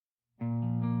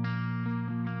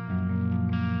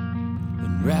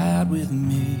ride with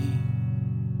me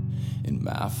in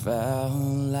my foul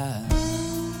life.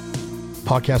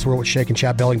 Podcast World with Shake and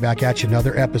Chad Belling back at you.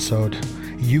 Another episode.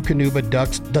 Eukanuba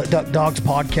Dogs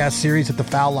podcast series at the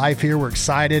Foul Life here. We're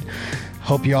excited.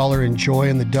 Hope y'all are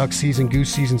enjoying the duck season, goose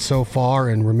season so far.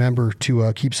 And remember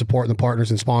to keep supporting the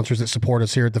partners and sponsors that support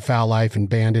us here at the Foul Life and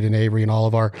Bandit and Avery and all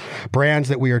of our brands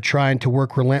that we are trying to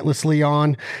work relentlessly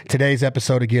on. Today's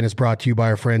episode, again, is brought to you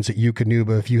by our friends at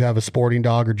Eukanuba. If you have a sporting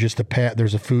dog or just a pet,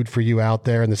 there's a food for you out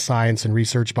there, and the science and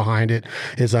research behind it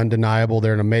is undeniable.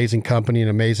 They're an amazing company, an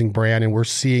amazing brand, and we're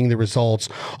seeing the results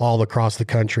all across the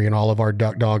country and all of our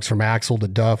duck dogs, from Axel to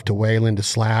Duff to Wayland to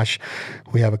Slash.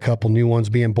 We have a couple new ones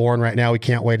being born right now. We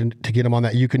can't wait to get them on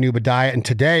that Eukanuba diet. And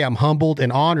today I'm humbled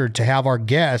and honored to have our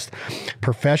guest,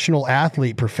 professional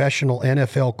athlete, professional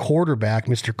NFL quarterback,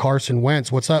 Mr. Carson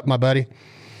Wentz. What's up, my buddy?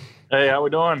 Hey, how we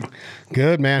doing?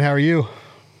 Good, man. How are you?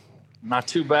 Not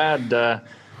too bad.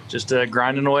 Just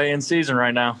grinding away in season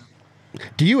right now.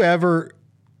 Do you ever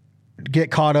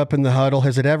get caught up in the huddle?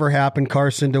 Has it ever happened,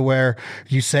 Carson, to where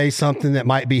you say something that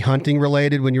might be hunting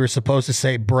related when you were supposed to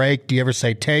say break? Do you ever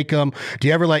say take them? Do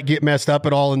you ever get messed up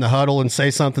at all in the huddle and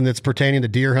say something that's pertaining to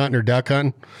deer hunting or duck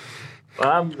hunting?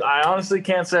 I honestly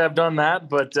can't say I've done that,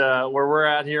 but where we're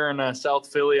at here in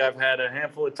South Philly, I've had a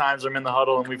handful of times I'm in the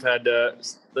huddle and we've had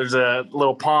there's a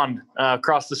little pond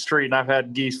across the street, and I've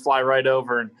had geese fly right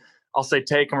over, and I'll say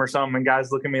take them or something, and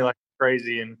guys look at me like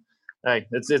crazy. And hey,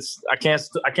 it's I can't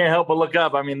help but look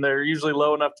up. I mean, they're usually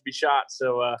low enough to be shot,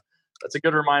 so that's a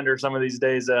good reminder some of these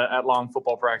days at long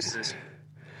football practices.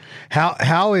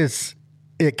 How is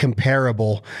it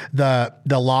comparable, the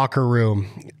locker room,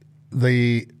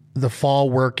 the fall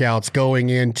workouts going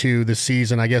into the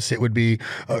season? I guess it would be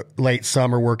late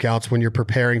summer workouts when you're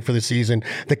preparing for the season.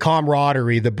 The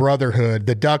camaraderie, the brotherhood,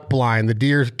 the duck blind, the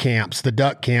deer camps, the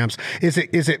duck camps. Is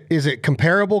it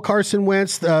comparable, Carson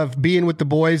Wentz, of being with the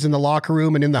boys in the locker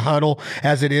room and in the huddle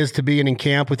as it is to being in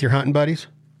camp with your hunting buddies?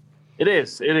 It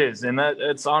is, and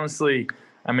it's honestly,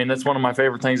 I mean, that's one of my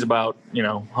favorite things about,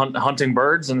 hunting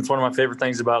birds, and it's one of my favorite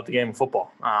things about the game of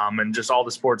football, and just all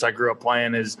the sports I grew up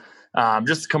playing is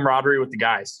just the camaraderie with the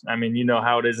guys. I mean, you know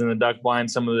how it is in the duck blind,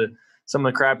 some of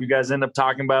the crap you guys end up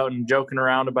talking about and joking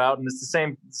around about, and it's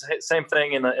the same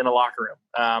thing in a locker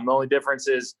room. The only difference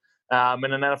is in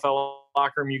an NFL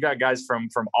locker room, you got guys from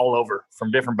all over,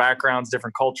 from different backgrounds,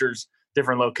 different cultures,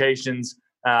 different locations.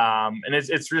 And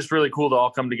it's just really cool to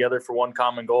all come together for one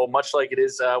common goal, much like it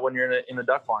is when you're in a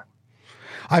duck blind.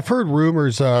 I've heard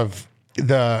rumors of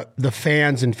the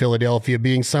fans in Philadelphia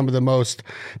being some of the most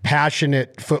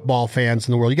passionate football fans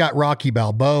in the world. You got Rocky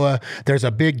Balboa. There's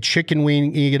a big chicken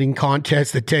wing eating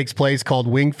contest that takes place called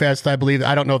Wing Fest, I believe.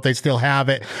 I don't know if they still have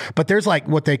it, but there's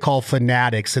what they call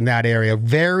fanatics in that area.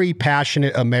 Very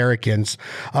passionate Americans.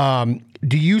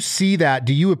 Do you see that?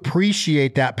 Do you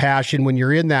appreciate that passion when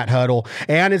you're in that huddle?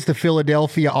 And is the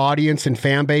Philadelphia audience and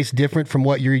fan base different from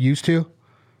what you're used to?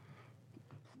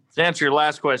 To answer your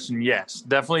last question, yes,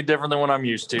 definitely different than what I'm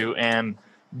used to, and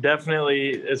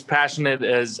definitely as passionate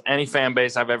as any fan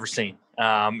base I've ever seen.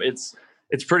 It's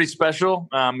pretty special.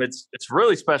 It's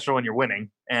really special when you're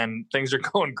winning and things are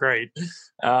going great.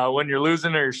 When you're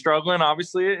losing or you're struggling,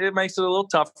 obviously it makes it a little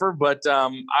tougher, but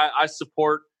I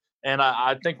support, and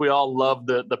I think we all love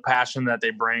the passion that they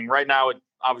bring. Right now, it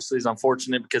obviously is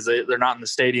unfortunate because they're not in the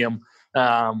stadium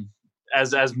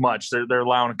as much. They're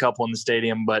allowing a couple in the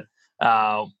stadium, but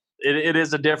it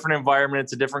is a different environment.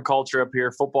 It's a different culture up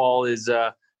here. Football is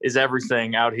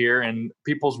everything out here, and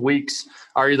people's weeks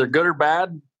are either good or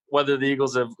bad, whether the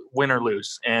Eagles have win or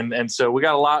lose. And so we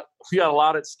got a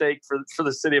lot at stake for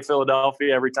the city of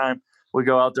Philadelphia every time we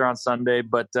go out there on Sunday,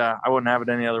 but I wouldn't have it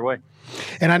any other way.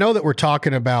 And I know that we're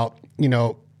talking about,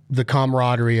 the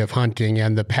camaraderie of hunting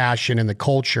and the passion and the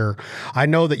culture. I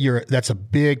know that that's a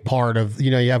big part of,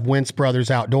 you have Wentz Brothers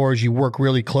Outdoors. You work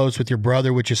really close with your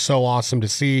brother, which is so awesome to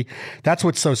see. That's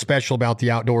what's so special about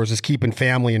the outdoors, is keeping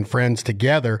family and friends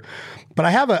together. But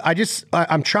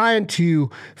I'm trying to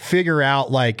figure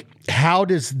out, how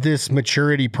does this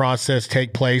maturity process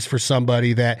take place for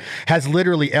somebody that has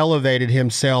literally elevated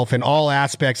himself in all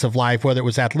aspects of life, whether it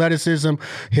was athleticism,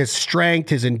 his strength,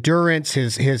 his endurance,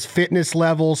 his fitness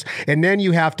levels, and then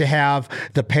you have to have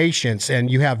the patience, and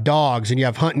you have dogs, and you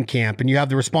have hunting camp, and you have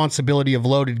the responsibility of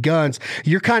loaded guns.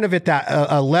 You're kind of at that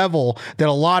a level that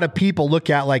a lot of people look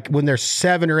at, when they're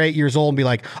 7 or 8 years old, and be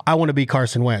like, I want to be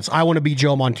Carson Wentz. I want to be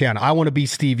Joe Montana. I want to be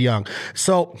Steve Young.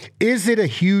 So is it a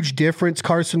huge difference,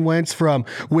 Carson Wentz, Wentz, from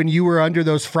when you were under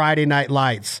those Friday night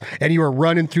lights and you were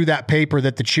running through that paper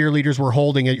that the cheerleaders were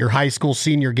holding at your high school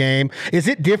senior game? Is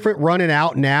it different running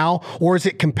out now, or is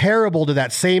it comparable to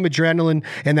that same adrenaline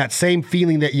and that same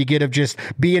feeling that you get of just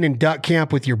being in duck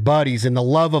camp with your buddies and the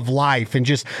love of life and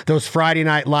just those Friday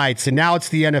night lights, and now it's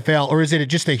the NFL? Or is it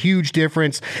just a huge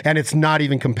difference and it's not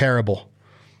even comparable?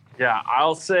 Yeah,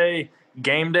 I'll say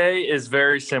game day is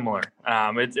very similar.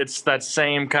 It's that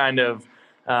same kind of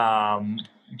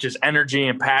just energy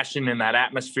and passion in that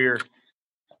atmosphere.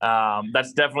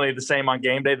 That's definitely the same on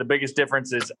game day. The biggest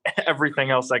difference is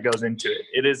everything else that goes into it.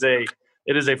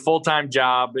 It is a full-time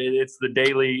job. It's the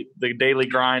daily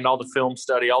grind, all the film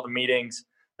study, all the meetings,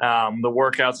 the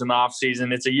workouts in the off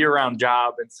season. It's a year-round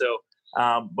job. And so,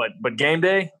 but game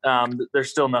day, there's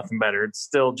still nothing better. It's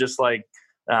still just like,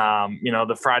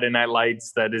 the Friday night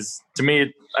lights. That is, to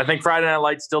me, I think Friday night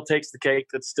lights still takes the cake.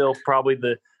 That's still probably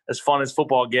as fun as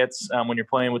football gets when you're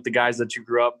playing with the guys that you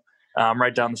grew up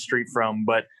right down the street from.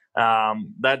 But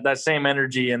that same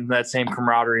energy and that same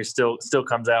camaraderie still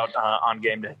comes out on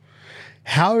game day.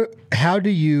 How do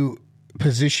you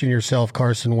position yourself,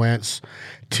 Carson Wentz,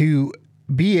 to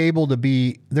be able to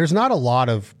be? There's not a lot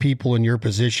of people in your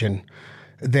position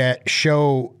that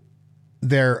show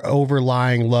their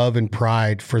overlying love and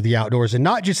pride for the outdoors, and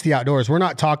not just the outdoors. We're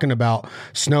not talking about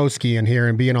snow skiing here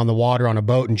and being on the water on a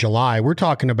boat in July. We're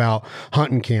talking about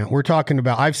hunting camp. We're talking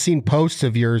about, I've seen posts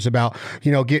of yours about,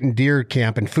 getting deer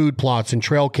camp and food plots and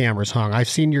trail cameras hung. I've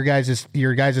seen your guys'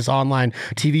 online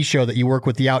TV show that you work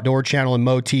with the Outdoor Channel and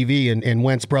Mo TV and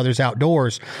Wentz Brothers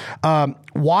Outdoors.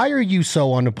 Why are you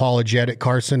so unapologetic,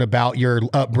 Carson, about your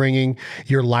upbringing,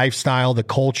 your lifestyle, the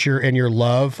culture, and your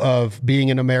love of being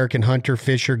an American hunter,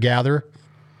 fisher, gatherer?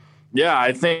 Yeah,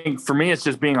 I think for me, it's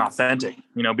just being authentic,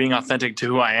 being authentic to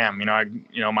who I am.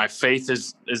 My faith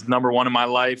is number one in my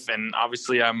life. And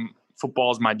obviously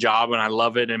football is my job and I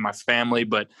love it, and my family,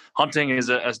 but hunting is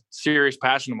a serious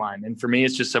passion of mine. And for me,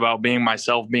 it's just about being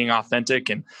myself, being authentic,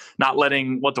 and not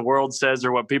letting what the world says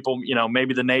or what people,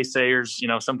 maybe the naysayers,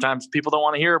 sometimes people don't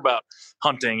want to hear about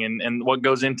hunting and what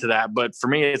goes into that. But for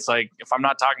me, it's like, if I'm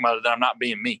not talking about it, then I'm not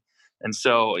being me. And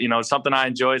so, it's something I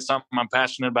enjoy, it's something I'm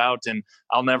passionate about, and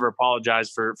I'll never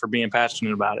apologize for being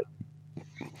passionate about it.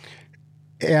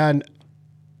 And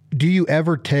do you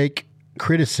ever take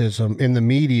criticism in the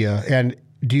media, and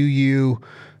do you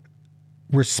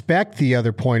respect the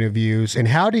other point of views? And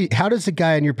how does a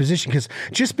guy in your position, because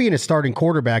just being a starting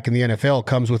quarterback in the NFL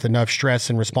comes with enough stress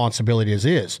and responsibility as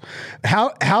is.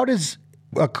 How does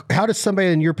somebody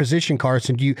in your position,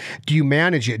 Carson, do you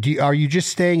manage it? Are you just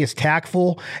staying as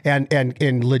tactful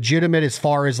and legitimate as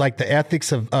far as like the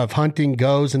ethics of hunting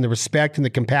goes, and the respect and the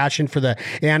compassion for the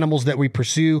animals that we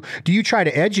pursue? Do you try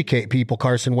to educate people,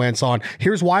 Carson Wentz, on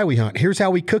here's why we hunt, here's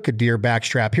how we cook a deer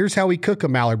backstrap, here's how we cook a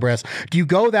mallard breast? Do you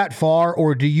go that far,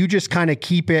 or do you just kind of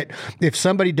keep it? If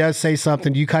somebody does say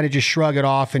something, do you kind of just shrug it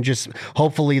off and just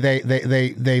hopefully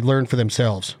they learn for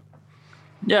themselves?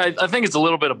 Yeah, I think it's a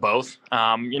little bit of both.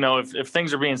 If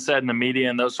things are being said in the media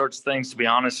and those sorts of things, to be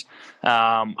honest,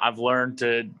 I've learned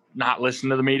to not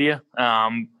listen to the media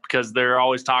because they're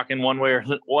always talking one way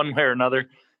or another.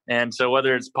 And so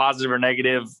whether it's positive or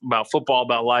negative about football,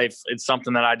 about life, it's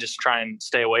something that I just try and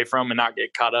stay away from and not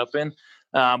get caught up in.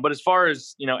 But as far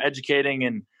as,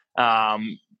 educating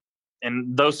and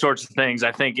those sorts of things,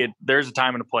 I think there's a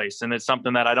time and a place, and it's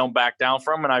something that I don't back down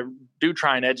from. And I do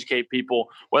try and educate people,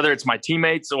 whether it's my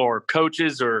teammates or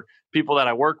coaches or people that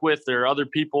I work with or other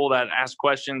people that ask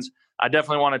questions. I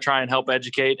definitely want to try and help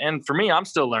educate. And for me, I'm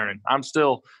still learning. I'm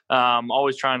still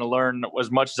always trying to learn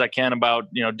as much as I can about,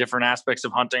 different aspects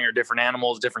of hunting or different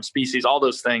animals, different species, all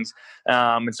those things.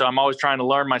 And so I'm always trying to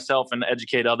learn myself and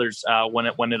educate others when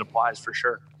it applies, for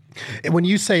sure. When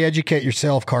you say educate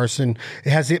yourself, Carson,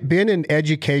 has it been an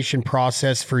education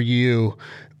process for you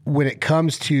when it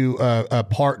comes to a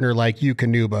partner like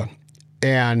Eukanuba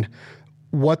and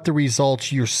what the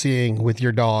results you're seeing with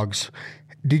your dogs?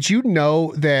 Did you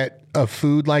know that a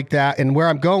food like that, and where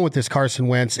I'm going with this, Carson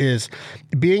Wentz, is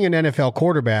being an NFL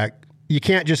quarterback, you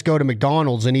can't just go to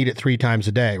McDonald's and eat it 3 times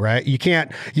a day, right? You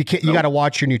can't, you got to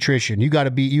watch your nutrition. You got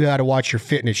to watch your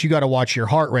fitness. You got to watch your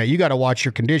heart rate. You got to watch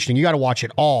your conditioning. You got to watch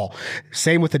it all.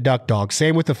 Same with the duck dog,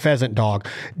 same with the pheasant dog.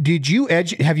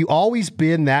 Have you always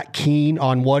been that keen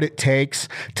on what it takes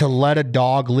to let a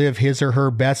dog live his or her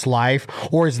best life?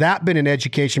 Or has that been an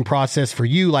education process for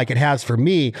you, like it has for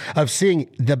me, of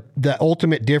seeing the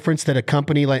ultimate difference that a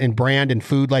company and brand and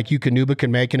food like Eukanuba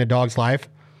can make in a dog's life?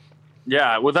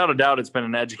 Yeah, without a doubt, it's been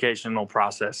an educational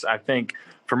process. I think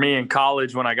for me in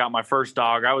college, when I got my first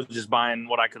dog, I was just buying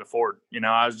what I could afford.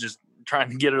 I was just trying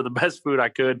to get her the best food I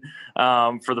could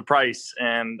for the price.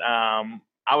 And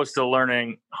I was still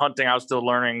learning hunting. I was still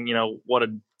learning, what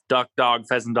a duck dog,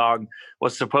 pheasant dog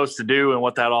was supposed to do and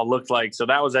what that all looked like. So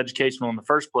that was educational in the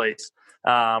first place.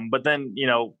 But then,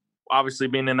 obviously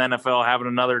being in the NFL, having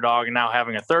another dog and now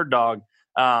having a third dog,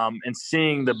 and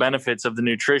seeing the benefits of the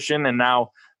nutrition. And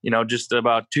now, just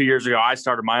about 2 years ago, I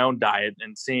started my own diet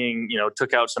and seeing,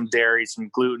 took out some dairy, some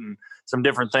gluten, some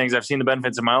different things. I've seen the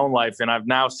benefits in my own life, and I've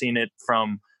now seen it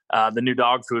from the new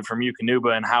dog food from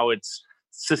Eukanuba and how it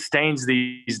sustains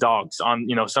these dogs on,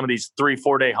 some of these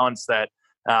 3-4 day hunts that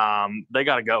they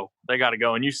got to go. They got to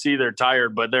go. And you see they're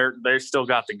tired, but they're still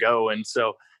got to go. And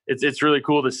so it's really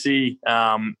cool to see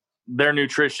their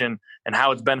nutrition and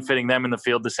how it's benefiting them in the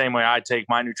field the same way I take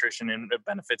my nutrition and it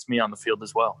benefits me on the field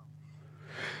as well.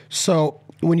 So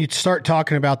when you start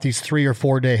talking about these 3 or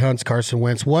 4 day hunts, Carson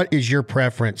Wentz, what is your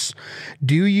preference?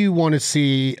 Do you want to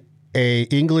see a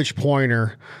English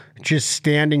pointer just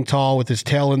standing tall with his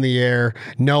tail in the air,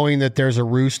 knowing that there's a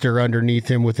rooster underneath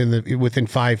him within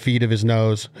 5 feet of his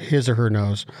nose, his or her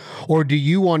nose? Or do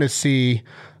you want to see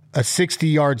a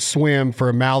 60-yard swim for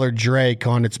a mallard drake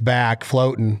on its back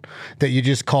floating that you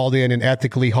just called in and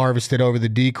ethically harvested over the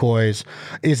decoys?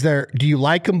 Do you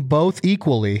like them both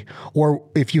equally? Or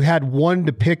if you had one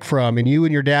to pick from and you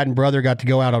and your dad and brother got to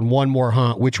go out on one more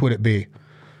hunt, which would it be?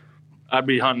 I'd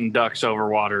be hunting ducks over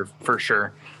water for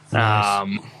sure.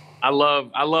 Nice. I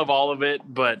love all of it,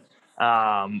 but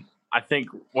I think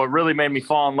what really made me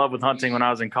fall in love with hunting when I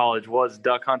was in college was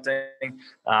duck hunting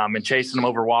and chasing them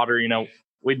over water.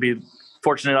 We'd be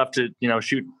fortunate enough to,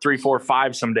 shoot 3, 4,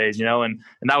 5 some days, and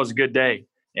that was a good day.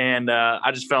 And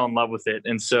I just fell in love with it.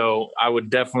 And so I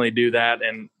would definitely do that.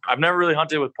 And I've never really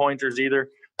hunted with pointers either.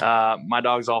 My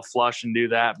dogs all flush and do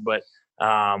that. But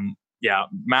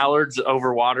mallards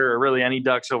over water or really any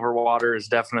ducks over water is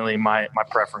definitely my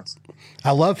preference.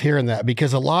 I love hearing that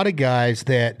because a lot of guys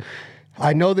that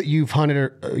I know that you've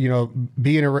hunted,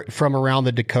 being from around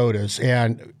the Dakotas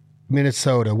and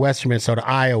Minnesota, Western Minnesota,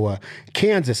 Iowa,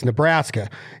 Kansas, Nebraska.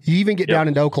 You even get down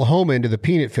into Oklahoma into the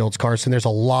peanut fields, Carson. There's a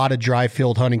lot of dry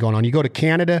field hunting going on. You go to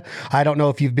Canada. I don't know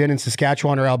if you've been in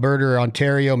Saskatchewan or Alberta or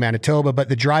Ontario, Manitoba, but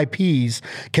the dry peas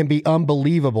can be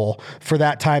unbelievable for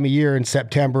that time of year in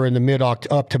September and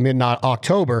up to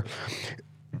mid-October.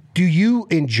 Do you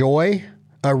enjoy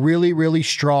a really, really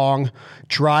strong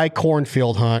dry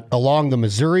cornfield hunt along the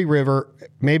Missouri River,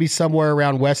 maybe somewhere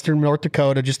around western North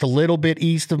Dakota, just a little bit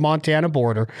east of Montana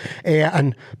border,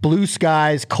 and blue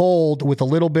skies, cold with a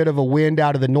little bit of a wind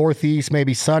out of the northeast,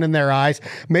 maybe sun in their eyes,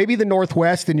 maybe the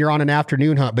northwest, and you're on an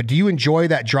afternoon hunt. But do you enjoy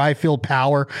that dry field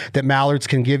power that mallards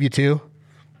can give you too?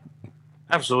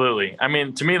 Absolutely. I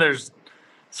mean, to me, there's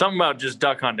something about just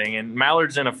duck hunting, and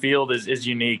mallards in a field is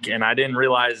unique. And I didn't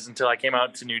realize until I came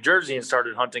out to New Jersey and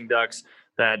started hunting ducks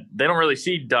that they don't really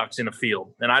see ducks in a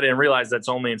field. And I didn't realize that's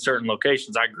only in certain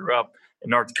locations. I grew up in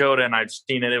North Dakota and I'd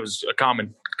seen it. It was a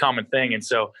common thing. And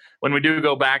so when we do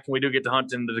go back and we do get to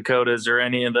hunt in the Dakotas or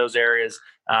any of those areas,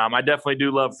 I definitely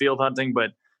do love field hunting,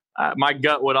 but my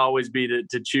gut would always be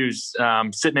to choose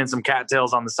sitting in some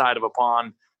cattails on the side of a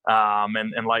pond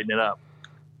and lighting it up.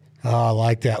 Oh, I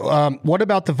like that. What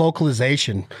about the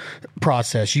vocalization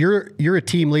process? You're a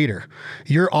team leader.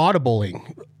 You're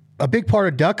audibling. A big part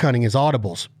of duck hunting is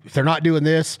audibles. If they're not doing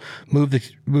this, move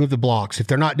the blocks. If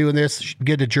they're not doing this,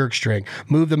 get a jerk string.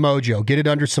 Move the mojo. Get it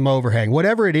under some overhang.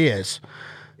 Whatever it is.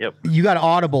 Yep. You got an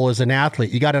audible as an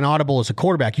athlete. You got an audible as a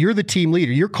quarterback. You're the team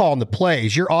leader. You're calling the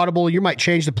plays. You're audible. You might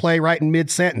change the play right in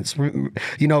mid-sentence,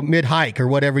 mid-hike or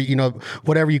whatever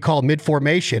you call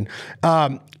mid-formation.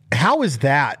 How is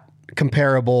that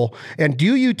comparable? And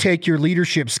do you take your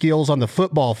leadership skills on the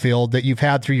football field that you've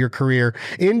had through your career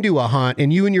into a hunt,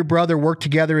 and you and your brother work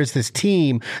together as this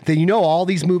team that all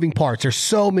these moving parts? There's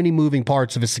so many moving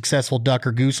parts of a successful duck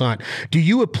or goose hunt. Do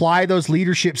you apply those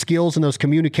leadership skills and those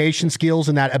communication skills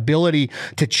and that ability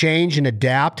to change and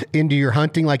adapt into your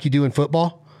hunting like you do in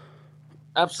football?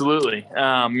 Absolutely.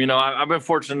 I've been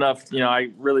fortunate enough,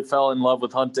 I really fell in love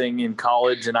with hunting in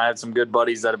college, and I had some good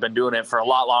buddies that have been doing it for a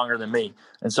lot longer than me.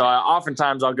 And so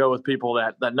oftentimes I'll go with people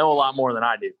that know a lot more than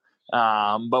I do.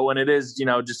 But when it is,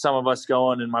 just some of us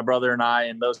going and my brother and I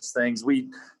and those things, we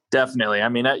definitely,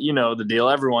 the deal.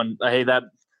 Everyone, hey, that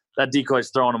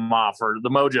decoy's throwing them off, or the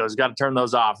mojo's got to turn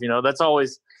those off. It's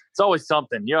always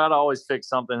something. You got to always fix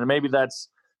something. And maybe that's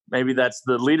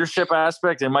the leadership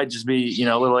aspect. It might just be,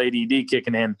 a little ADD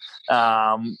kicking in.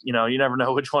 You never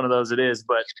know which one of those it is,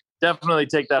 but definitely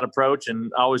take that approach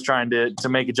and always trying to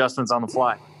make adjustments on the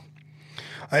fly.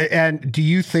 And do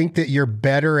you think that you're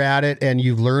better at it and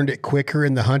you've learned it quicker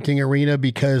in the hunting arena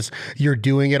because you're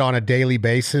doing it on a daily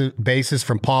basis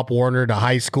from Pop Warner to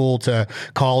high school to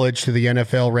college to the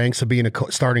NFL ranks of being a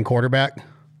starting quarterback?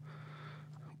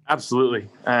 Absolutely.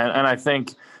 And I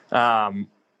think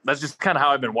that's just kind of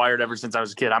how I've been wired ever since I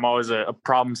was a kid. I'm always a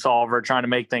problem solver, trying to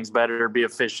make things better, be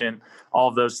efficient, all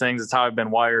of those things. That's how I've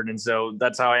been wired. And so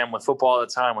that's how I am with football.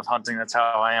 That's how I am with hunting. That's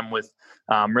how I am with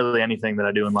really anything that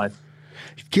I do in life.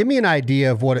 Give me an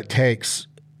idea of what it takes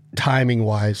timing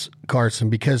wise, Carson,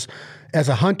 because as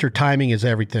a hunter, timing is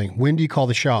everything. When do you call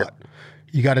the shot?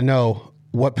 You got to know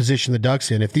what position the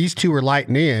duck's in. If these two are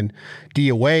lighting in, do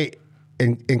you wait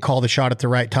and call the shot at the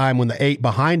right time when the 8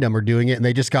 behind them are doing it and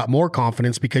they just got more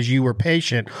confidence because you were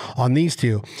patient on these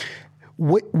two?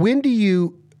 When do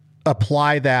you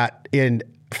apply that in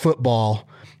football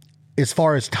as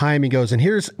far as timing goes? And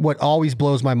here's what always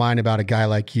blows my mind about a guy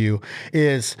like you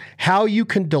is how you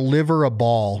can deliver a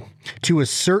ball to a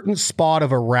certain spot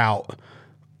of a route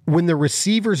when the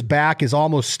receiver's back is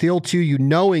almost still to you,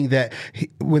 knowing that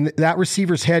when that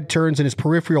receiver's head turns and his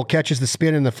peripheral catches the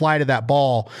spin and the flight of that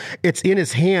ball, it's in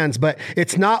his hands, but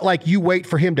it's not like you wait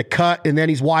for him to cut and then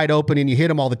he's wide open and you hit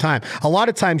him all the time. A lot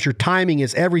of times your timing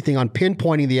is everything on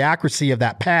pinpointing the accuracy of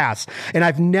that pass. And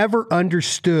I've never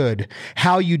understood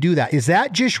how you do that. Is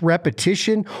that just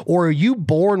repetition, or are you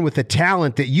born with a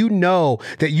talent that you know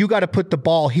that you got to put the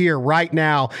ball here right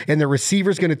now and the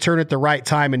receiver's going to turn at the right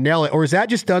time and nail it? Or is that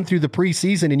just done through the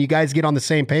preseason and you guys get on the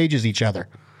same page as each other?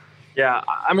 Yeah.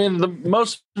 I mean, the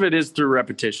most of it is through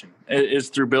repetition. It is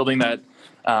through building that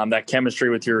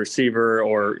chemistry with your receiver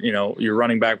or, your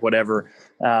running back, whatever.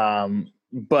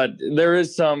 But there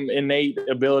is some innate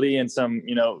ability and some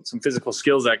physical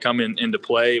skills that come into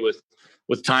play with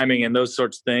timing and those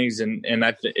sorts of things. And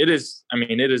it is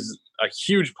a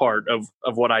huge part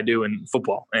of what I do in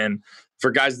football. And for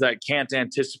guys that can't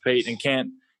anticipate and can't,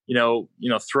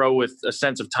 throw with a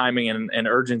sense of timing and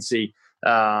urgency,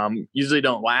 usually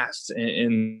don't last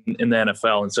in the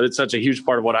NFL. And so it's such a huge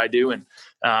part of what I do. And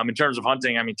in terms of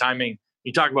hunting, I mean, timing,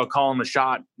 you talk about calling the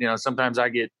shot, sometimes I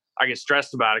get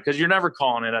stressed about it because you're never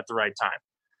calling it at the right time.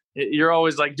 You're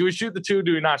always like, do we shoot the 2?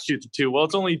 Do we not shoot the 2? Well,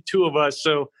 it's only 2 of us.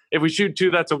 So if we shoot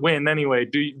 2, that's a win anyway.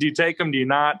 Do you take them? Do you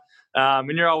not? And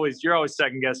you're always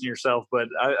second guessing yourself. But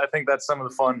I think that's some of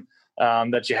the fun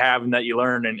that you have and that you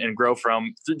learn and grow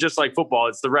from. Just like football,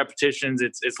 it's the repetitions,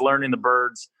 it's learning the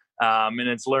birds, and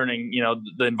it's learning,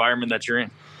 the environment that you're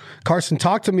in. Carson,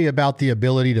 talk to me about the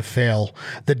ability to fail,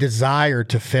 the desire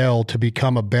to fail to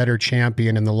become a better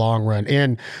champion in the long run.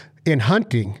 And in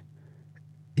hunting,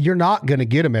 you're not going to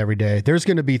get them every day. There's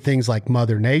going to be things like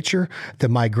Mother Nature. The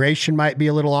migration might be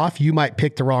a little off. You might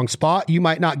pick the wrong spot. You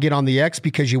might not get on the X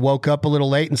because you woke up a little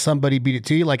late and somebody beat it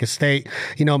to you, like a state,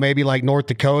 maybe like North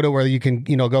Dakota, where you can,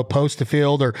 go post the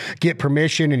field or get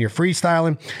permission and you're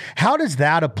freestyling. How does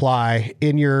that apply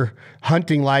in your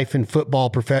hunting life and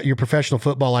football, your professional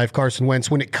football life, Carson Wentz,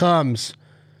 when it comes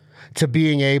to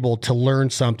being able to learn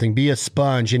something, be a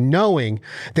sponge, and knowing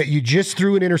that you just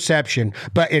threw an interception,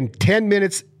 but in 10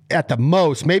 minutes at the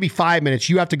most, maybe 5 minutes,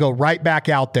 you have to go right back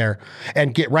out there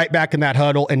and get right back in that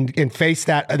huddle and face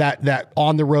that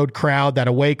on the road crowd, that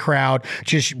away crowd,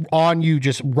 just on you,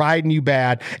 just riding you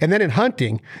bad. And then in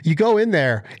hunting, you go in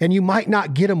there and you might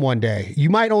not get them one day. You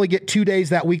might only get 2 days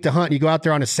that week to hunt. And you go out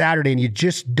there on a Saturday and you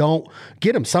just don't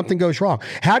get them. Something goes wrong.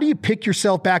 How do you pick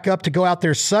yourself back up to go out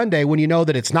there Sunday when you know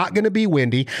that it's not going to be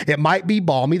windy? It might be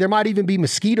balmy. There might even be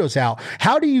mosquitoes out.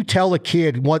 How do you tell a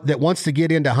kid that wants to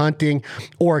get into hunting,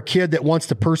 or a kid that wants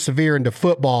to persevere into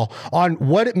football, on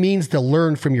what it means to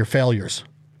learn from your failures?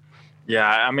 Yeah.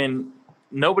 I mean,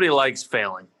 nobody likes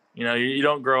failing. You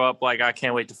don't grow up like, I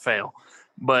can't wait to fail.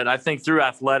 But I think through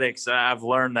athletics, I've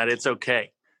learned that it's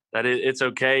okay, it's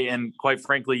okay. And quite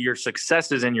frankly, your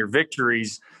successes and your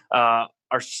victories,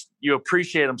 you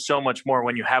appreciate them so much more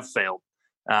when you have failed.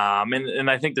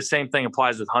 And I think the same thing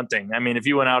applies with hunting. I mean, if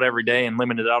you went out every day and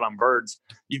limited out on birds,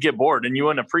 you'd get bored and you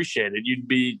wouldn't appreciate it. You'd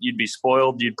be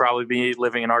spoiled. You'd probably be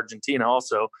living in Argentina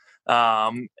also.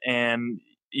 And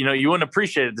you wouldn't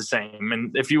appreciate it the same.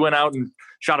 And if you went out and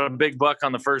shot a big buck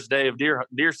on the first day of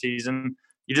deer season,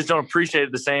 you just don't appreciate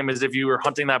it the same as if you were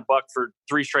hunting that buck for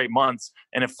 3 straight months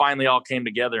and it finally all came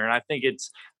together. And I think it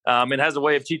has a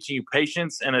way of teaching you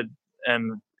patience and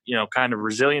kind of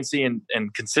resiliency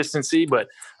and consistency. But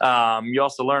you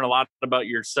also learn a lot about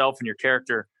yourself and your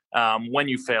character when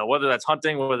you fail, whether that's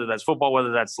hunting, whether that's football,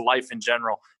 whether that's life in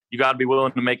general. You got to be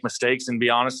willing to make mistakes and be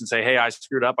honest and say, hey, I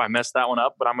screwed up. I messed that one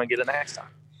up, but I'm going to get it next time.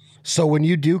 So when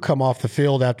you do come off the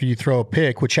field after you throw a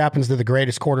pick, which happens to the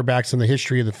greatest quarterbacks in the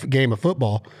history of the game of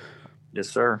football, Yes,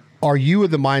 sir. Are you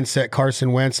of the mindset,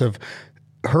 Carson Wentz, of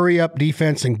hurry up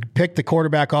defense and pick the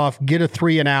quarterback off, get a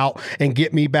 3 and out, and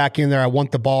get me back in there? I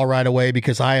want the ball right away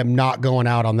because I am not going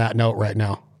out on that note right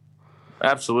now.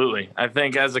 Absolutely. I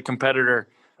think as a competitor,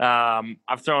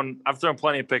 I've thrown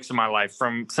plenty of picks in my life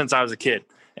since I was a kid.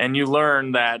 And you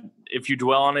learn that if you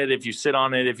dwell on it, if you sit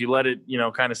on it, if you let it,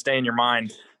 kind of stay in your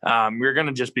mind, you're going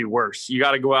to just be worse. You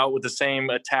got to go out with the same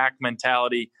attack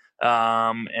mentality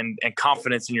and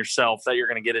confidence in yourself that you're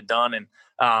going to get it done.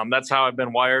 And that's how I've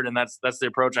been wired. And that's the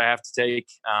approach I have to take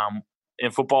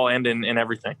in football and in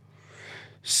everything.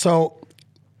 So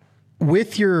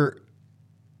with your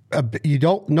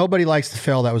nobody likes to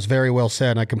fail. That was very well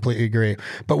said, and I completely agree.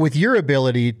 But with your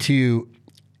ability to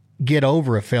get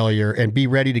over a failure and be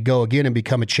ready to go again and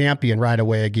become a champion right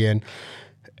away again,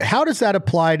 how does that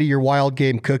apply to your wild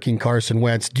game cooking, Carson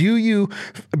Wentz?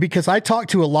 Because I talk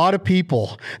to a lot of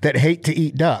people that hate to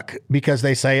eat duck because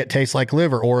they say it tastes like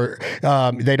liver, or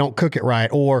they don't cook it right,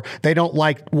 or they don't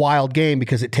like wild game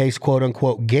because it tastes quote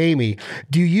unquote gamey.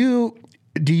 Do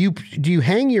you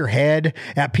hang your head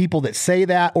at people that say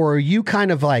that, or are you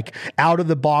kind of like out of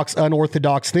the box,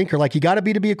 unorthodox thinker? Like, you got to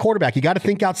be a quarterback. You got to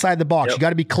think outside the box. Yep. You got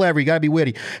to be clever. You got to be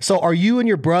witty. So are you and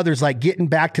your brothers like getting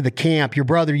back to the camp, your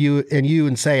brother, you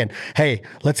and saying, hey,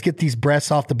 let's get these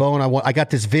breasts off the bone. I got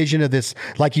this vision of this,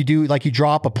 like you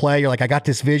drop a play. You're like, I got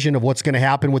this vision of what's going to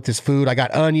happen with this food. I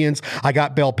got onions. I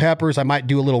got bell peppers. I might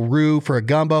do a little roux for a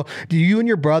gumbo. Do you and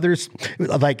your brothers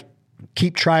like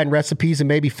keep trying recipes and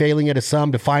maybe failing at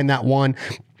some to find that one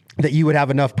that you would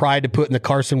have enough pride to put in the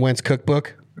Carson Wentz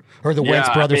cookbook or the Wentz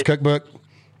Brothers cookbook?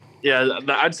 Yeah,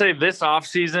 I'd say this off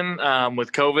season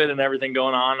with COVID and everything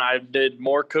going on, I did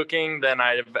more cooking than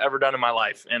I've ever done in my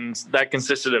life. And that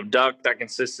consisted of duck, that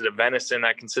consisted of venison,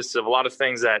 that consisted of a lot of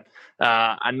things that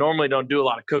I normally don't do a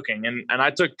lot of cooking. And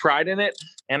I took pride in it,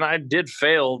 and I did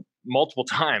fail multiple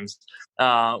times.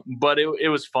 But it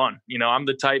was fun. I'm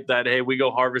the type that, hey, we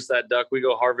go harvest that duck, we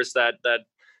go harvest that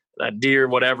deer,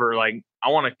 whatever. Like, I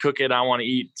want to cook it. I want to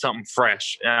eat something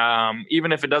fresh.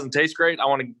 Even if it doesn't taste great, I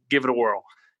want to give it a whirl.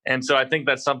 And so I think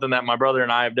that's something that my brother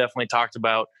and I have definitely talked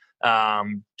about.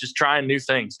 Just trying new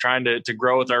things, trying to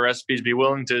grow with our recipes, be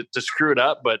willing to screw it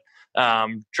up, but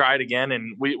try it again.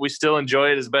 And we still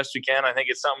enjoy it as best we can. I think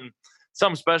it's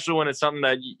something special when it's something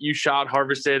that you shot,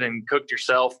 harvested, and cooked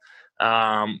yourself.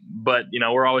 But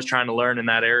we're always trying to learn in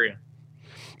that area.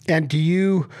 And do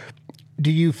you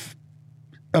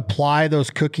apply those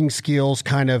cooking skills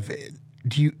kind of,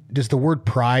 does the word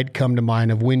pride come to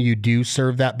mind of when you do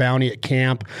serve that bounty at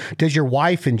camp? Does your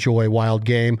wife enjoy wild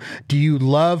game? Do you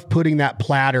love putting that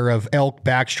platter of elk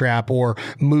backstrap or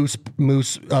moose,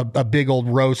 a big old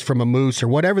roast from a moose or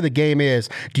whatever the game is?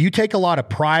 Do you take a lot of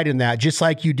pride in that, just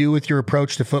like you do with your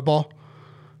approach to football?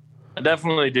 I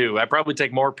definitely do. I probably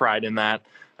take more pride in that,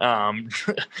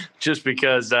 just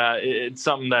because it's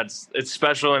something it's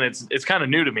special, and it's kind of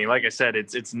new to me. Like I said,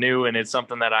 it's new, and it's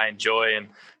something that I enjoy.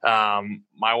 And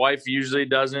my wife usually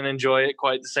doesn't enjoy it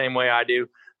quite the same way I do,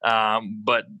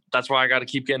 but that's why I got to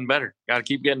keep getting better. Got to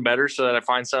keep getting better so that I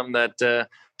find something that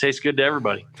tastes good to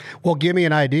everybody. Well, give me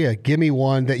an idea. Give me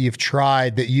one that you've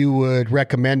tried that you would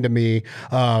recommend to me.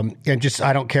 And just,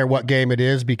 I don't care what game it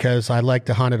is because I like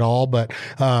to hunt it all, but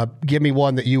give me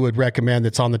one that you would recommend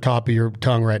that's on the top of your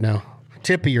tongue right now.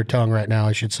 Tip of your tongue right now,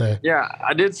 I should say. Yeah,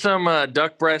 I did some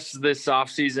duck breasts this off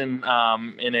season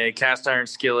in a cast iron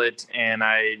skillet, and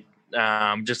I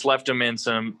just left them in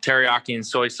some teriyaki and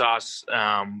soy sauce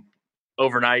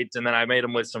overnight, and then I made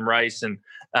them with some rice and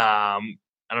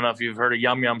I don't know if you've heard of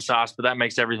yum yum sauce, but that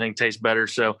makes everything taste better.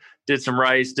 So did some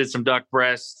rice, did some duck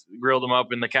breasts, grilled them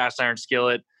up in the cast iron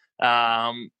skillet.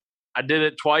 I did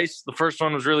it twice. The first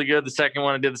one was really good. The second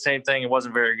one, I did the same thing. It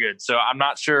wasn't very good. So I'm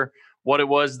not sure what it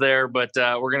was there, but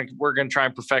we're gonna try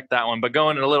and perfect that one. But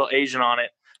going a little Asian on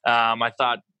it, I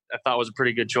thought was a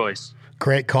pretty good choice.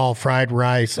 Great call. Fried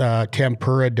rice,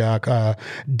 tempura duck,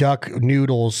 duck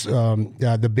noodles,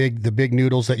 the big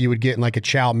noodles that you would get in like a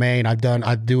chow mein. I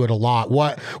do it a lot.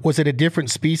 What was it? A different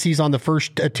species on the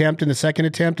first attempt and the second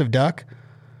attempt of duck?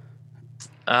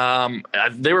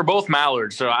 They were both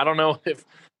mallards, so I don't know if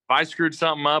I screwed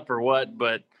something up or what,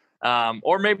 but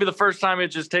or maybe the first time it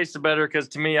just tasted better because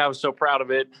to me I was so proud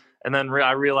of it, and then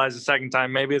I realized the second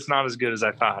time maybe it's not as good as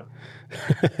I thought.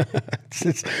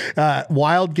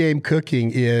 Wild game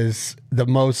cooking is the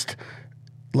most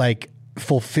like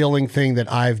fulfilling thing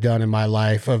that I've done in my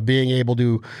life, of being able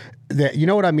to that, you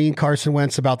know what I mean, Carson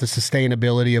Wentz, about the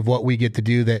sustainability of what we get to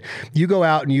do, that you go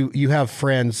out and you have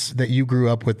friends that you grew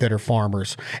up with that are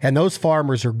farmers, and those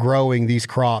farmers are growing these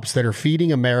crops that are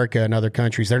feeding America and other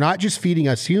countries. They're not just feeding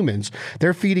us humans.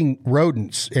 They're feeding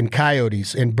rodents and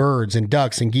coyotes and birds and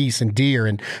ducks and geese and deer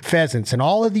and pheasants and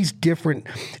all of these different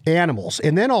animals.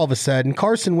 And then all of a sudden,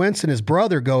 Carson Wentz and his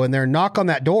brother go in there and knock on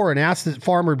that door and ask the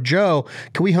farmer Joe,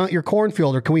 can we hunt your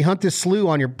cornfield, or can we hunt this slough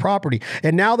on your property?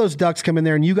 And now those ducks come in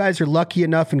there, and you guys are lucky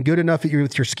enough and good enough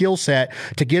with your skill set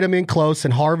to get them in close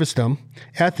and harvest them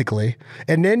ethically.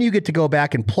 And then you get to go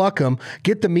back and pluck them,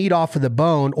 get the meat off of the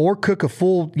bone, or cook a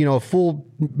full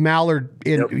mallard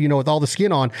in, with all the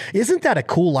skin on. Isn't that a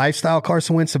cool lifestyle,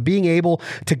 Carson Wentz, of being able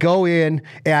to go in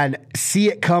and see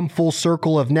it come full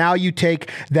circle of now you take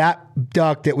that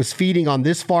duck that was feeding on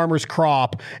this farmer's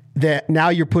crop that now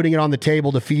you're putting it on the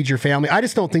table to feed your family? I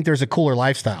just don't think there's a cooler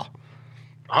lifestyle.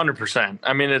 100%.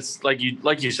 I mean, it's like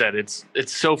you said, it's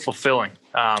so fulfilling.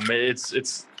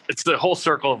 It's the whole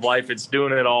circle of life. It's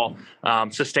doing it all.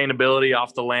 Sustainability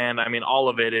off the land. I mean, all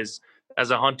of it is, as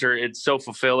a hunter, it's so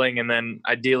fulfilling. And then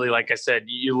ideally, like I said,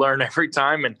 you learn every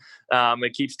time, and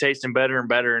it keeps tasting better and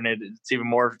better, and it's even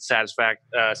more satisfying.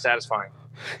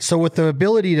 So with the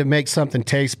ability to make something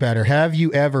taste better, have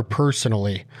you ever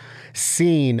personally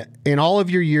seen, in all of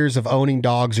your years of owning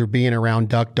dogs or being around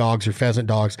duck dogs or pheasant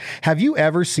dogs, have you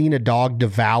ever seen a dog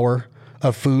devour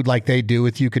a food like they do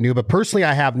with Eukanuba? Personally,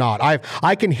 I have not.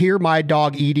 I can hear my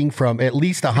dog eating from at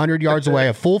least 100 yards away,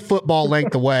 a full football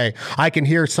length away. I can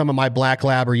hear some of my black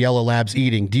lab or yellow labs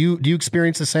eating. Do you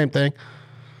experience the same thing?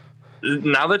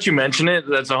 Now that you mention it,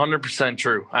 that's 100%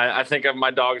 true. I think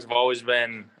my dogs have always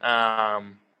been,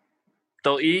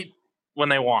 they'll eat when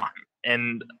they want.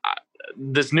 And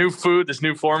this new food, this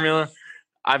new formula,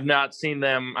 I've not seen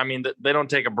them. I mean, they don't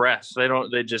take a breath.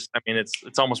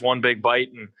 It's almost one big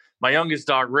bite. And my youngest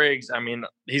dog, Riggs, I mean,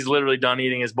 he's literally done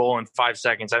eating his bowl in 5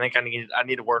 seconds. I think I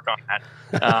need to work on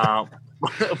that.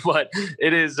 But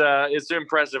it's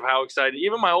impressive how excited.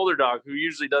 Even my older dog, who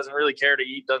usually doesn't really care to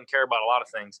eat, doesn't care about a lot of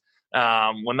things,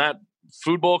 when that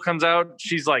food bowl comes out,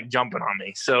 she's like jumping on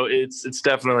me. So it's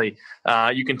definitely,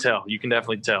 you can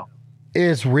definitely tell.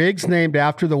 Is Riggs named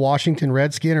after the Washington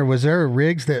Redskin, or was there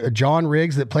a John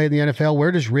Riggs that played in the NFL?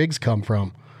 Where does Riggs come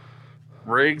from?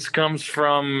 Riggs comes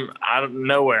from out of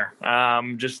nowhere.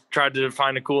 Just tried to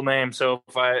find a cool name. So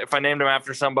if I named him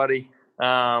after somebody,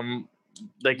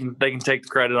 they can take the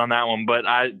credit on that one. But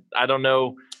I don't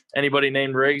know anybody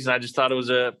named Riggs. I just thought it was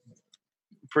a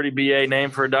pretty BA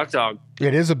name for a duck dog.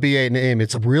 It is a BA name.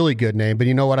 It's a really good name. But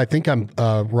you know what? I think I'm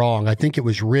wrong. I think it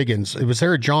was Riggins. Was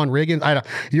there a John Riggins?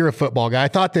 You're a football guy. I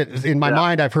thought that in my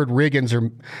mind I've heard Riggins,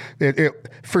 or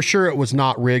for sure it was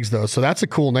not Riggs though. So that's a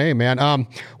cool name, man.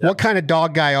 What kind of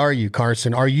dog guy are you,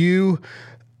 Carson? Are you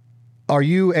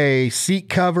a seat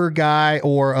cover guy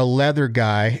or a leather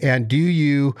guy? And do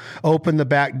you open the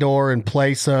back door and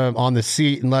place them on the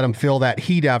seat and let them feel that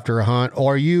heat after a hunt?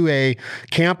 Or are you a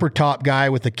camper top guy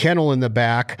with a kennel in the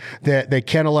back that they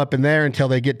kennel up in there until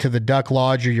they get to the duck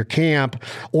lodge or your camp?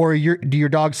 Or do your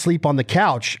dogs sleep on the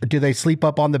couch? Do they sleep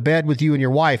up on the bed with you and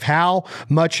your wife? How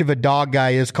much of a dog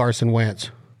guy is Carson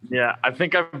Wentz? Yeah, I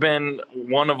think I've been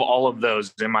one of all of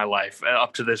those in my life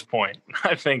up to this point.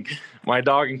 I think my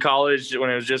dog in college, when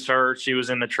it was just her, she was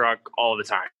in the truck all the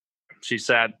time. She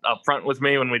sat up front with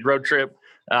me when we'd road trip.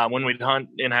 When we'd hunt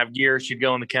and have gear, she'd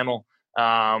go in the kennel.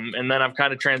 And then I've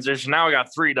kind of transitioned. Now I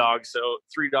got 3 dogs. So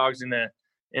 3 dogs in the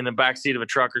backseat of a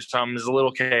truck or something is a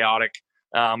little chaotic,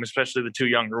 especially the 2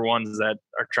 younger ones that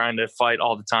are trying to fight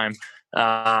all the time.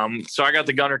 So I got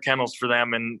the gunner kennels for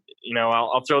them, and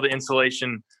I'll throw the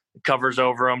insulation covers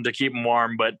over them to keep them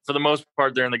warm, but for the most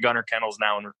part they're in the gunner kennels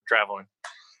now when we're traveling.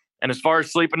 And as far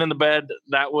as sleeping in the bed,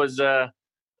 that was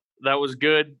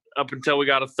good up until we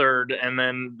got a third, and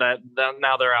then that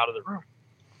now they're out of the room.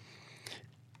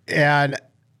 And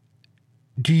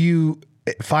do you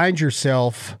find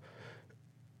yourself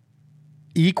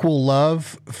equal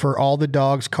love for all the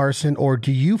dogs, Carson, or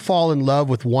do you fall in love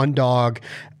with one dog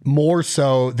more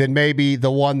so than maybe the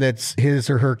one that's his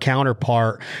or her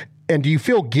counterpart? And do you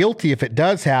feel guilty if it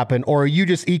does happen, or are you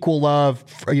just equal love,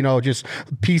 just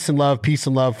peace and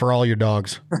love for all your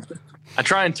dogs? I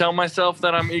try and tell myself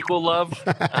that I'm equal love.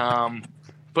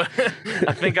 But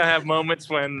I think I have moments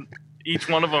when each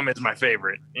one of them is my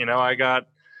favorite. My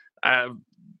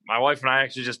wife and I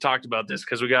actually just talked about this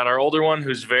because we got our older one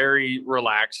who's very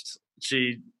relaxed.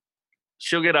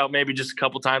 She'll get out maybe just a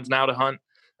couple times now to hunt.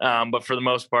 But for the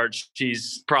most part,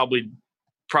 she's probably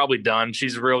done.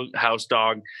 She's a real house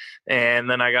dog. And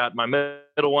then I got my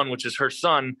middle one, which is her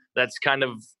son. That's kind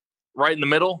of right in the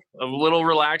middle, a little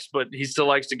relaxed, but he still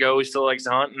likes to go. He still likes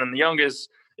to hunt. And then the youngest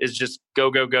is just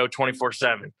go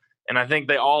 24/7. And I think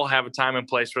they all have a time and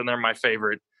place when they're my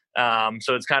favorite.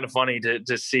 So it's kind of funny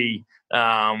to see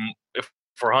if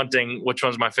for hunting, which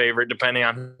one's my favorite, depending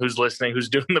on who's listening, who's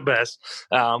doing the best.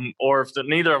 Or if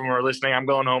neither of them are listening, I'm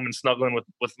going home and snuggling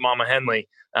with Mama Henley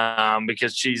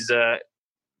because she's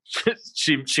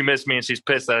she missed me and she's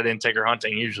pissed that I didn't take her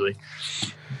hunting usually.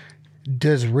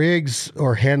 Does Riggs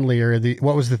or Henley or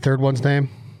what was the third one's name?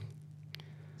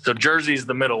 So Jersey's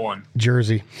the middle one.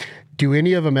 Jersey. Do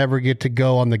any of them ever get to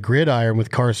go on the gridiron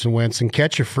with Carson Wentz and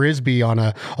catch a Frisbee on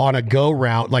a go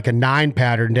route, like a 9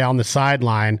 pattern down the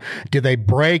sideline? Do they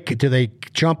break? Do they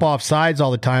jump off sides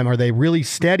all the time? Are they really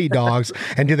steady dogs?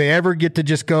 And do they ever get to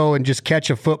just go and just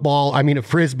catch a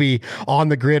Frisbee on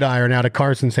the gridiron out of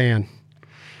Carson's hand?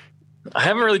 I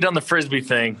haven't really done the Frisbee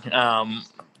thing.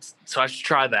 So I should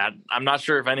try that. I'm not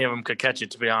sure if any of them could catch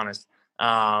it, to be honest.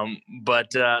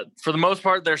 But for the most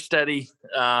part, they're steady.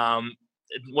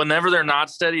 Whenever they're not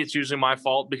steady, it's usually my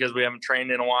fault because we haven't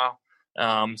trained in a while.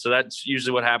 So that's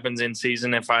usually what happens in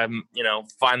season. If I'm,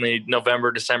 finally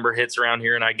November, December hits around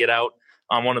here and I get out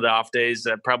on one of the off days,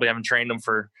 I probably haven't trained them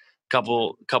for a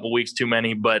couple weeks too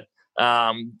many. But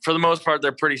for the most part,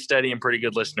 they're pretty steady and pretty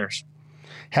good listeners.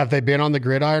 Have they been on the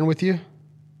gridiron with you?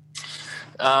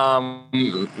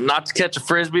 Not to catch a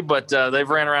Frisbee, but they've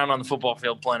ran around on the football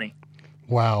field plenty.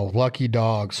 Wow, lucky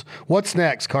dogs. What's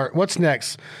next,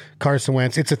 Carson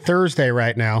Wentz? It's a Thursday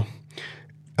right now.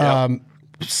 Yep.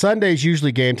 Sunday's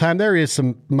usually game time. There is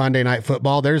some Monday night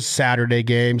football. There's Saturday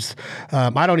games.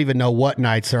 I don't even know what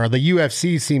nights there are. The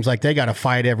UFC seems like they got to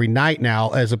fight every night now,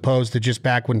 as opposed to just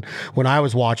back when I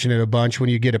was watching it a bunch, when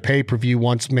you get a pay-per-view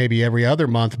once, maybe every other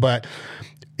month. But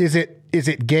is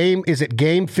it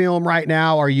game film right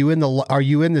now? Are you in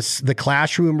the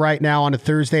classroom right now on a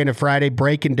Thursday and a Friday,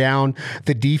 breaking down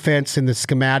the defense and the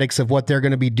schematics of what they're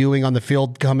going to be doing on the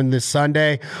field coming this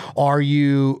Sunday? Are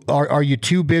you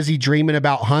too busy dreaming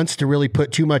about hunts to really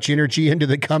put too much energy into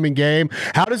the coming game?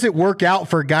 How does it work out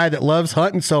for a guy that loves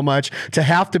hunting so much to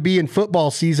have to be in football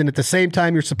season at the same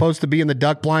time you're supposed to be in the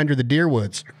duck blind or the deer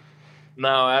woods?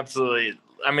 No, absolutely.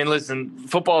 I mean, listen,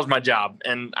 football is my job,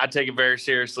 and I take it very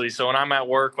seriously. So when I'm at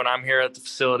work, when I'm here at the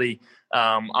facility,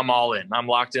 I'm all in. I'm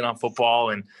locked in on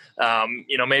football, and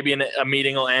maybe a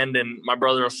meeting will end, and my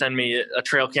brother will send me a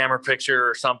trail camera picture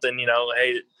or something.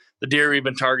 Hey, the deer we've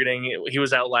been targeting, he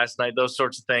was out last night. Those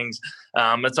sorts of things.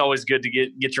 It's always good to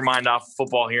get your mind off of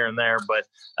football here and there. But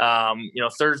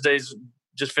Thursdays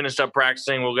just finished up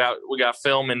practicing. We got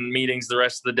film and meetings the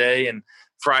rest of the day, and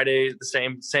Friday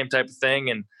the same type of thing,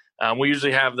 and we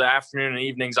usually have the afternoon and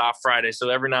evenings off Friday. So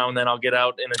every now and then I'll get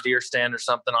out in a deer stand or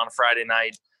something on a Friday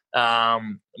night.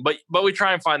 But we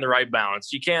try and find the right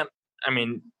balance. You can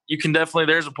definitely,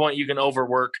 there's a point you can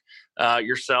overwork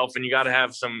yourself, and you got to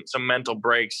have some mental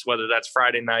breaks, whether that's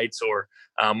Friday nights or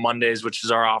Mondays, which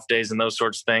is our off days, and those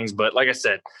sorts of things. But like I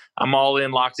said, I'm all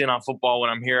in, locked in on football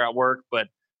when I'm here at work. But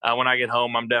when I get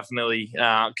home, I'm definitely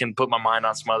can put my mind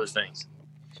on some other things.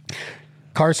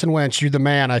 Carson Wentz, you're the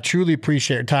man. I truly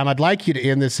appreciate your time. I'd like you to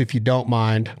end this, if you don't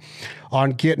mind,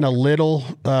 on getting a little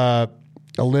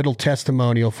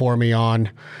testimonial for me on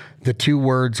the 2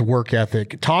 words work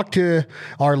ethic. Talk to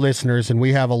our listeners, and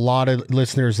we have a lot of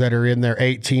listeners that are in their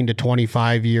 18 to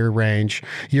 25 year range.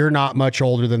 You're not much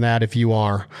older than that if you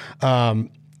are.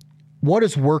 What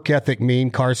does work ethic mean,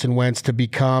 Carson Wentz, to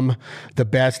become the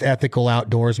best ethical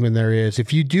outdoorsman there is?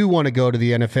 If you do want to go to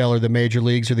the NFL or the major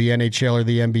leagues or the NHL or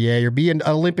the NBA or be an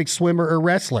Olympic swimmer or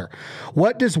wrestler,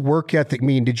 what does work ethic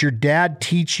mean? Did your dad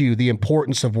teach you the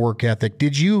importance of work ethic?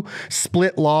 Did you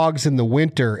split logs in the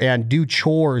winter and do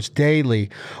chores daily?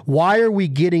 Why are we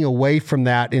getting away from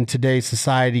that in today's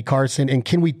society, Carson? And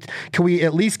can we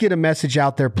at least get a message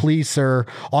out there, please, sir,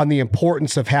 on the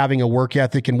importance of having a work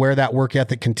ethic and where that work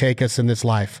ethic can take us in this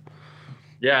life?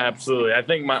 Yeah, absolutely. I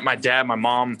think my dad, my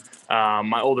mom,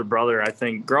 my older brother, I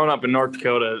think growing up in North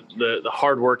Dakota, the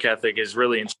hard work ethic is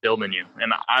really instilled in you.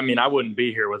 And I wouldn't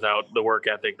be here without the work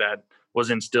ethic that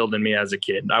was instilled in me as a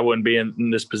kid. I wouldn't be in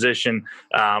this position.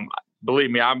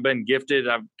 Believe me, I've been gifted.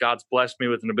 God's blessed me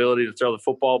with an ability to throw the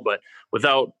football, but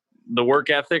without the work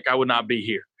ethic, I would not be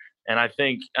here. And I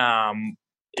think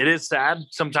it is sad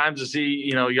sometimes to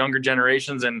see, younger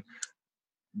generations and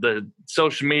the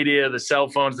social media, the cell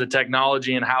phones, the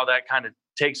technology, and how that kind of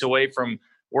takes away from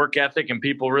work ethic, and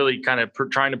people really kind of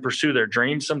trying to pursue their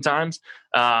dreams sometimes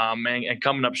and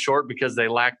coming up short because they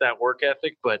lack that work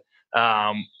ethic. But,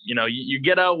 you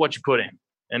get out what you put in.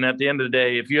 And at the end of the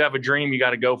day, if you have a dream, you got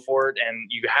to go for it. And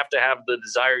you have to have the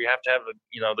desire. You have to have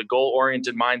the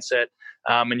goal-oriented mindset.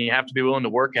 and you have to be willing to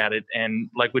work at it. And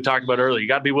like we talked about earlier, you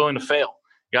got to be willing to fail.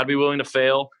 You got to be willing to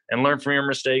fail and learn from your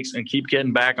mistakes and keep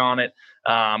getting back on it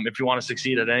if you want to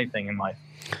succeed at anything in life.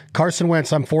 Carson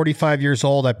Wentz, I'm 45 years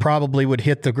old. I probably would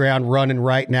hit the ground running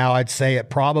right now. I'd say it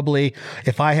probably,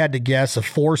 if I had to guess, a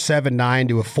 4.79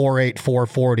 to a 4.8,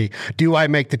 4.40. Do I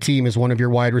make the team as one of your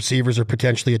wide receivers or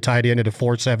potentially a tight end at a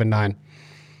 4.79?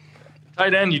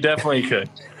 Tight end, you definitely could.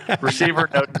 Receiver,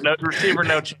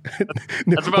 no chance.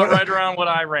 That's about right around what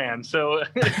I ran. So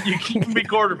you can be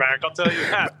quarterback, I'll tell you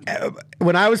that.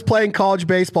 When I was playing college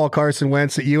baseball, Carson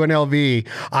Wentz, at UNLV,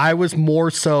 I was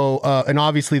more so, and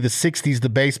obviously the 60s, the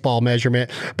baseball measurement,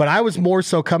 but I was more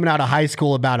so coming out of high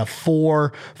school about a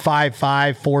 4.55,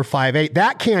 4.58.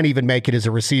 That can't even make it as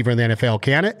a receiver in the NFL,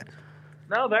 can it?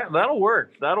 No, that'll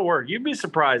work. That'll work. You'd be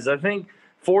surprised. I think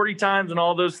 40 times and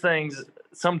all those things,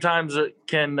 sometimes it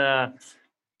can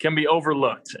be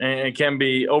overlooked and it can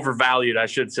be overvalued, I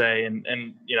should say. And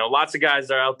lots of guys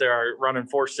that are out there are running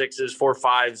 4.6s,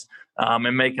 4.5s,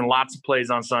 and making lots of plays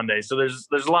on Sunday. So there's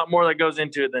a lot more that goes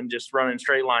into it than just running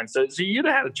straight lines. So you'd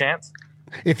have had a chance.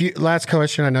 Last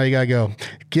question, I know you got to go.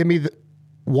 Give me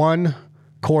one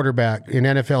quarterback in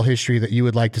NFL history that you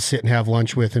would like to sit and have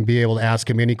lunch with and be able to ask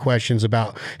him any questions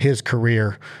about his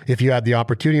career. If you had the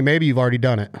opportunity, maybe you've already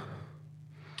done it.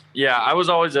 Yeah, I was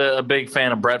always a big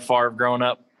fan of Brett Favre growing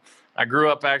up. I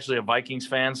grew up actually a Vikings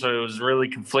fan, so it was really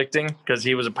conflicting because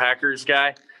he was a Packers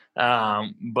guy.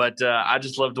 But I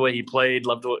just loved the way he played,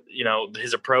 loved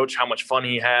his approach, how much fun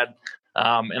he had.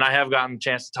 And I have gotten a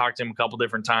chance to talk to him a couple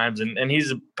different times, and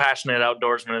he's a passionate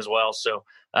outdoorsman as well. So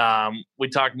we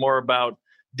talked more about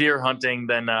deer hunting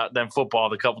than football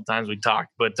the couple times we talked.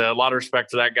 But a lot of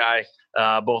respect to that guy,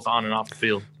 both on and off the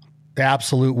field.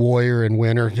 Absolute warrior and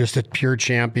winner, just a pure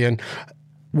champion.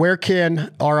 Where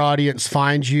can our audience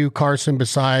find you, Carson,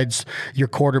 besides your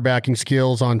quarterbacking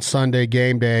skills on Sunday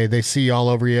game day? They see all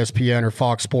over ESPN or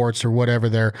Fox Sports or whatever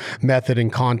their method and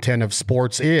content of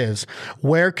sports is.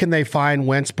 Where can they find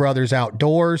Wentz Brothers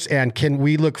Outdoors, and can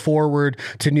we look forward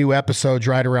to new episodes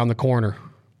right around the corner?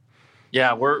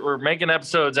 Yeah, we're making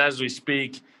episodes as we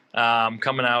speak,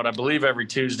 coming out, I believe, every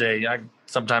Tuesday. I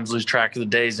sometimes lose track of the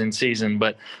days in season,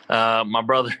 but my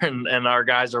brother and our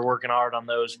guys are working hard on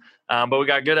those. But we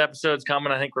got good episodes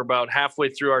coming. I think we're about halfway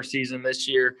through our season this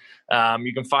year.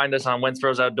 You can find us on Wentz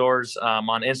Brothers Outdoors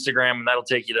on Instagram, and that'll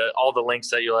take you to all the links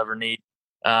that you'll ever need.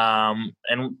 And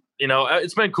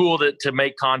it's been cool to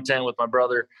make content with my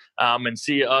brother and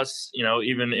see us,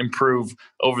 even improve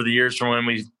over the years from when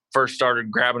we first started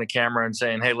grabbing a camera and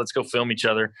saying, hey, let's go film each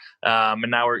other. And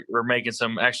now we're making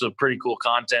some actually pretty cool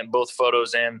content, both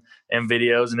photos and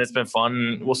videos. And it's been fun.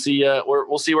 And we'll see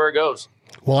where it goes.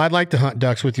 Well, I'd like to hunt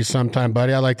ducks with you sometime,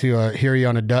 buddy. I'd like to hear you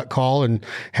on a duck call and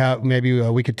have maybe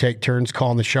we could take turns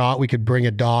calling the shot. We could bring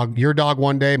a dog, your dog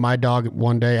one day, my dog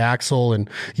one day, Axel, and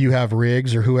you have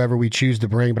Riggs or whoever we choose to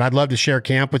bring. But I'd love to share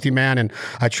camp with you, man. And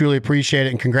I truly appreciate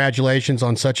it. And congratulations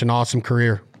on such an awesome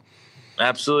career.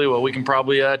 Absolutely. Well, we can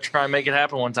probably try and make it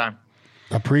happen one time.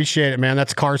 Appreciate it, man.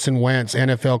 That's Carson Wentz,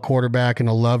 NFL quarterback and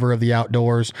a lover of the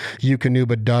outdoors,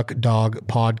 Eukanuba Duck Dog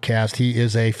podcast. He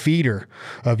is a feeder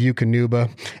of Eukanuba,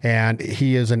 and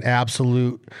he is an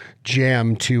absolute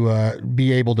gem to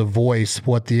be able to voice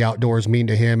what the outdoors mean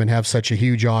to him and have such a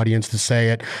huge audience to say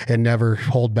it and never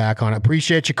hold back on it.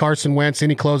 Appreciate you, Carson Wentz.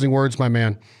 Any closing words, my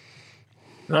man?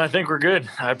 No, I think we're good.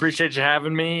 I appreciate you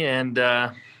having me, and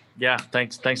yeah,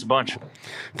 thanks a bunch.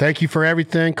 Thank you for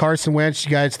everything, Carson Wentz.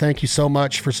 You guys, thank you so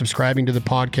much for subscribing to the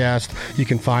podcast. You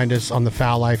can find us on the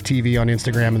Foul Life TV on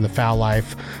Instagram and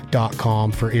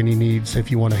thefoullife.com for any needs.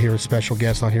 If you want to hear a special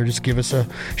guest on here, just give us a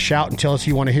shout and tell us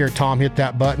you want to hear Tom hit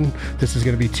that button. This is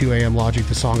going to be 2 a.m. Logic.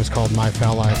 The song is called My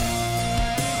Foul Life.